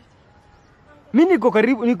 Mimi niko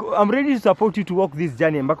karibu, I'm ready to support you to walk this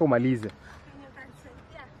journey mpaka umalize.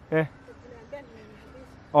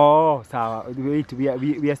 Oh, sawa. Wait,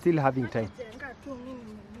 we are still having time.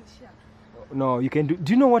 No, you can do.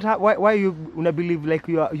 Do you know what? Why you believe like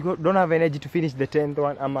you don't have energy to finish the 10th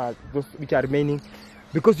one? Those which are remaining,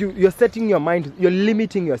 because you're setting your mind. You're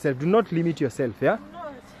limiting yourself. Do not limit yourself. Yeah.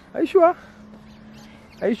 Are you sure?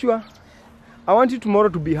 Are you sure? I want you tomorrow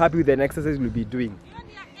to be happy with the exercise we'll be doing.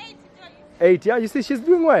 8. Yeah. You see, she's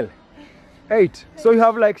doing well. 8. So you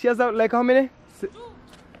have like she has like how many? 2.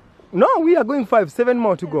 No, we are going 5. 7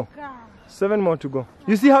 more to go. 7 more to go.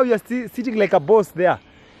 You see how you're sitting like a boss there?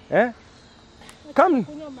 Eh? Come,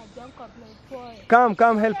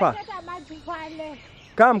 help her.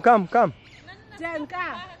 Come.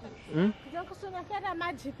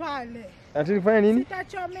 Atilifanya nini?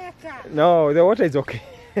 No, the water is okay.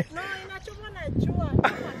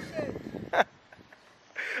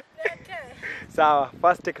 Sawa,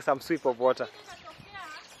 first take some sip of water.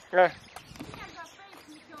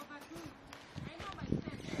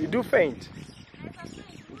 You do faint.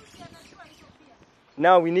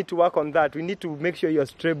 Now we need to work on that. We need to make sure you're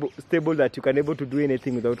stable that you can able to do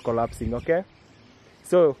anything without collapsing, okay?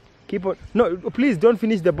 So keep on. No, please don't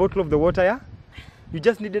finish the bottle of the water, yeah? You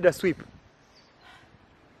just needed a sweep.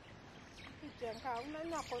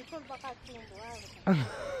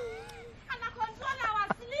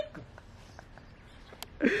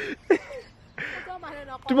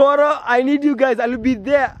 Tomorrow I need you guys. I'll be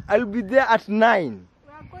there at 9.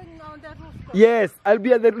 Yes, I'll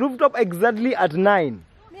be at the rooftop exactly at 9.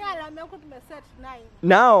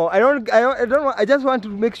 Now, I just want to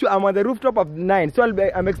make sure I'm on the rooftop of 9. So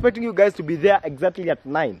I'm expecting you guys to be there exactly at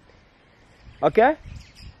 9. Okay?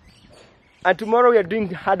 And tomorrow we are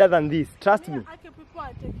doing harder than this. Trust me.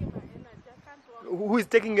 Who is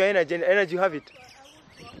taking your energy? Energy, you have it.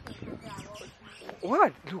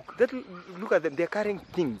 What? Look at them. They're carrying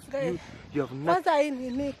things. You have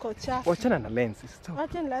nothing. Wachana na lens. Stop.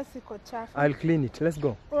 I'll clean it. Let's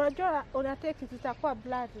go.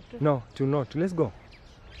 No, to not. Let's go.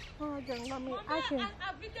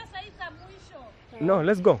 No,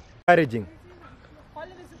 let's go. Encouraging.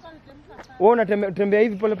 Wewe unatembea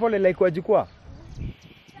hivi pole pole like wajukua.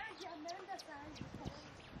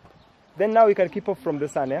 Then now we can keep off from the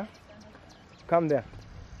sun, yeah? Come there.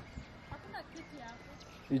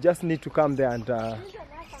 You just need to come there and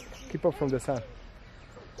keep off from the sun.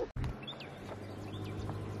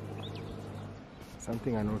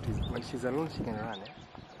 Something I noticed. When she's alone, she can run.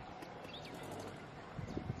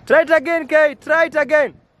 Try it again, Kay. Try it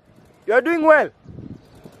again. You are doing well.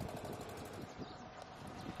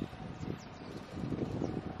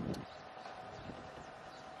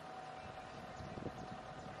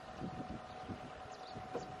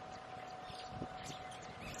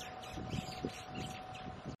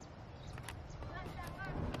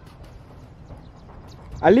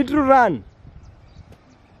 A little run.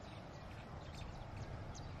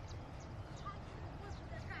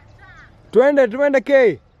 Twende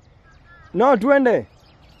K. No, twende.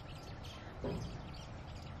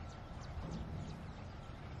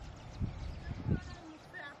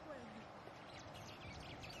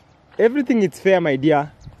 Everything is fair, my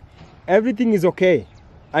dear. Everything is okay.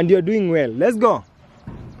 And you're doing well. Let's go.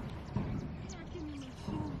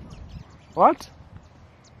 What?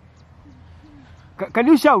 Can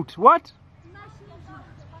you shout? What?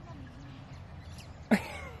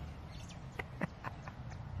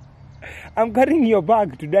 I'm carrying your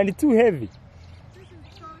bag today and it's too heavy. This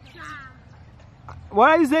is torture. What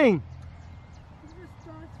are you saying? This is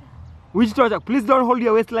torture. Which torture? Please don't hold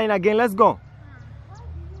your waistline again. Let's go.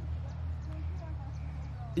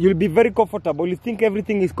 You'll be very comfortable. You think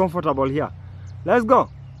everything is comfortable here. Let's go.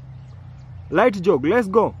 Light jog. Let's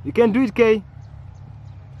go. You can do it, Kay.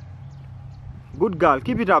 Good girl.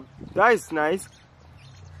 Keep it up. That is nice.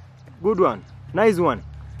 Good one. Nice one.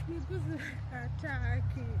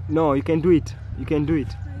 No, you can do it. You can do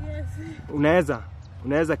it. Yes.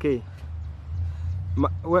 Unaweza, Kay.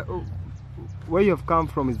 Where you have come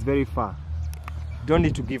from is very far. Don't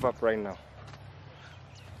need to give up right now.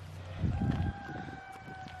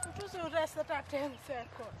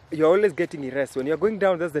 You're always getting a rest. When you're going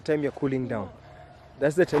down, that's the time you're cooling down.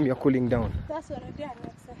 That's the time you're cooling down. That's what I did.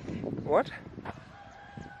 What?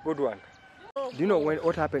 Good one. Do you know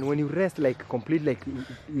what happened? When you rest like complete, like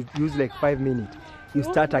you use like 5 minutes, you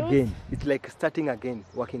start again. It's like starting again,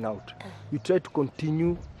 working out. You try to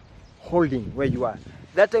continue holding where you are.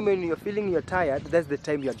 That time when you're feeling you're tired, that's the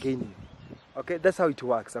time you're gaining. Okay, that's how it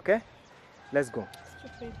works. Okay, let's go.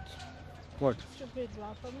 Stupid. What? Stupid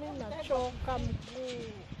lap. I mean, I choke.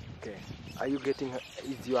 Okay. Are you getting?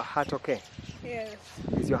 Is your heart okay? Yes.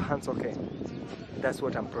 Is your hands okay? That's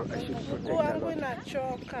what I should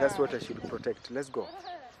protect. That's what I should protect. Let's go.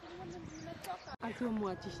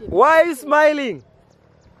 Why are you smiling?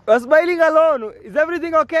 You're smiling alone. Is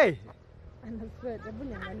everything okay?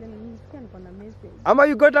 Ama,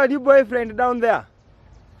 you got a new boyfriend down there?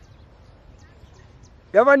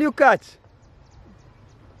 You have a new catch?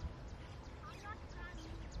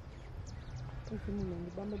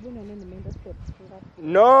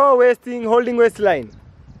 No wasting, holding waistline.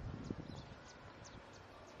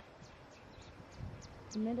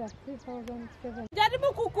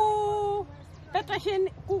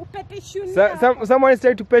 Someone is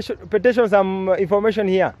trying to petition some information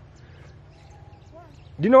here.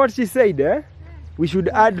 Do you know what she said? Eh? We should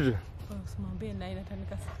add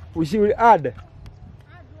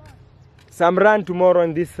some run tomorrow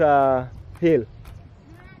on this hill.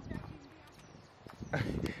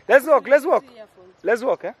 Let's walk, let's walk. Let's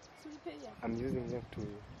walk, eh? I'm using them to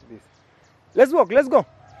this. Let's walk, let's go.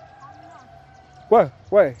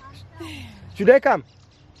 Why? Should I come?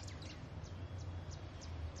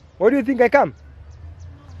 What do you think I come?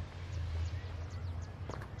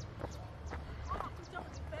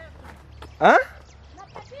 Huh?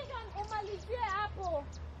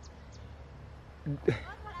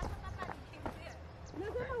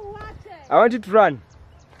 I want you to run.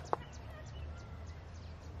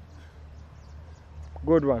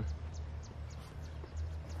 Good one.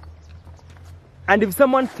 And if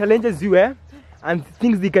someone challenges you, and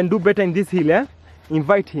thinks they can do better in this hill,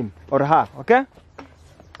 invite him or her, okay?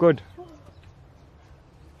 Good.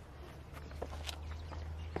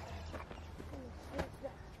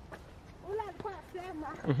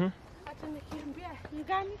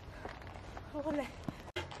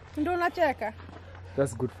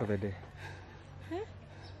 That's good for the day.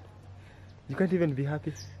 You can't even be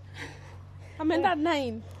happy. I'm in that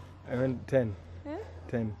 9. I went 10.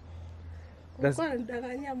 10. That's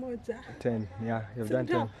 10. Yeah, you've done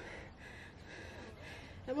 10.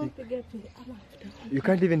 You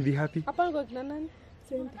can't even be happy.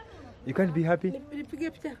 You can't be happy.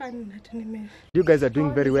 You guys are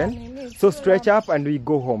doing very well. So stretch up and we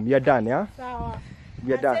go home. You're done, yeah?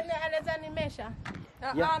 We are done.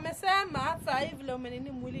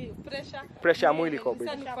 Pressure mwili kwa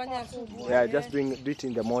bedi. Yeah, just do it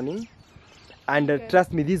in the morning. And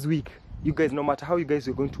trust me, this week, you guys, no matter how you guys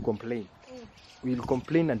are going to complain, we'll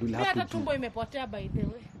complain and we'll have to do. By the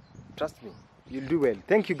way. Trust me, you'll do well.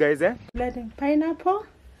 Thank you guys. Blending pineapple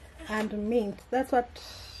and mint. That's what.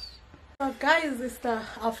 So guys, it's the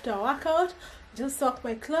after workout. Just soak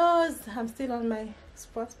my clothes. I'm still on my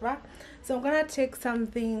sports bra, so I'm gonna take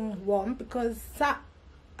something warm because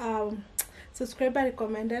subscriber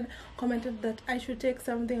commented that I should take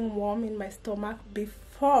something warm in my stomach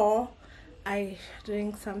before I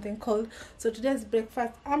drink something cold. So today's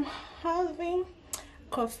breakfast, I'm having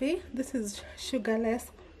coffee. This is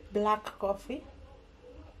sugarless black coffee.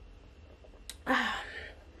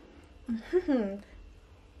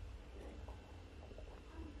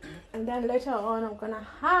 And then later on I'm gonna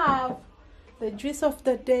have the juice of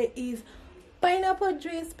the day is pineapple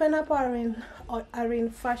juice. Pineapple are in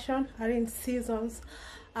fashion, are in season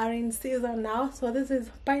now. So this is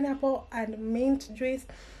pineapple and mint juice,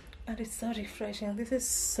 and it's so refreshing. This is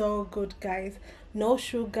so good, guys. No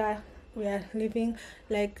sugar. We are living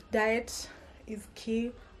like diet is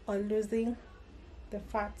key or losing the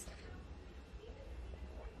fat.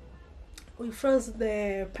 We froze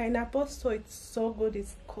the pineapple, so it's so good.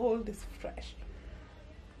 It's cold, it's fresh,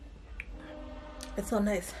 it's so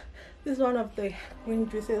nice. This is one of the green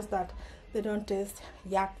juices that they don't taste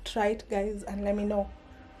yuck. Try it, guys, and let me know.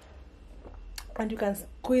 And you can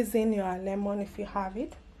squeeze in your lemon if you have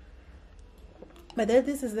it. But then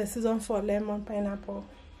this is the season for lemon pineapple.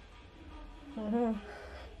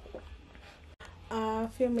 A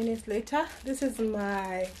few minutes later, this is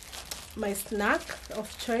my snack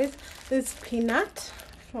of choice. This peanut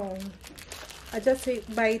from, I just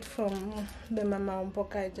buy it from the mama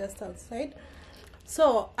mboka just outside.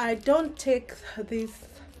 So I don't take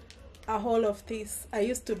a whole of this. I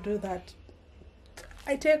used to do that.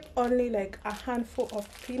 I take only like a handful of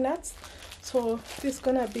peanuts. So this is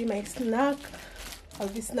gonna be my snack. I'll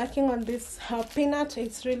be snacking on this peanut.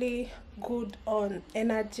 It's really good on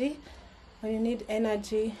energy. When you need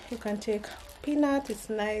energy, you can take peanut. It's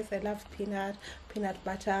nice. I love peanut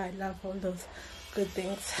butter. I love all those good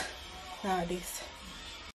things nowadays.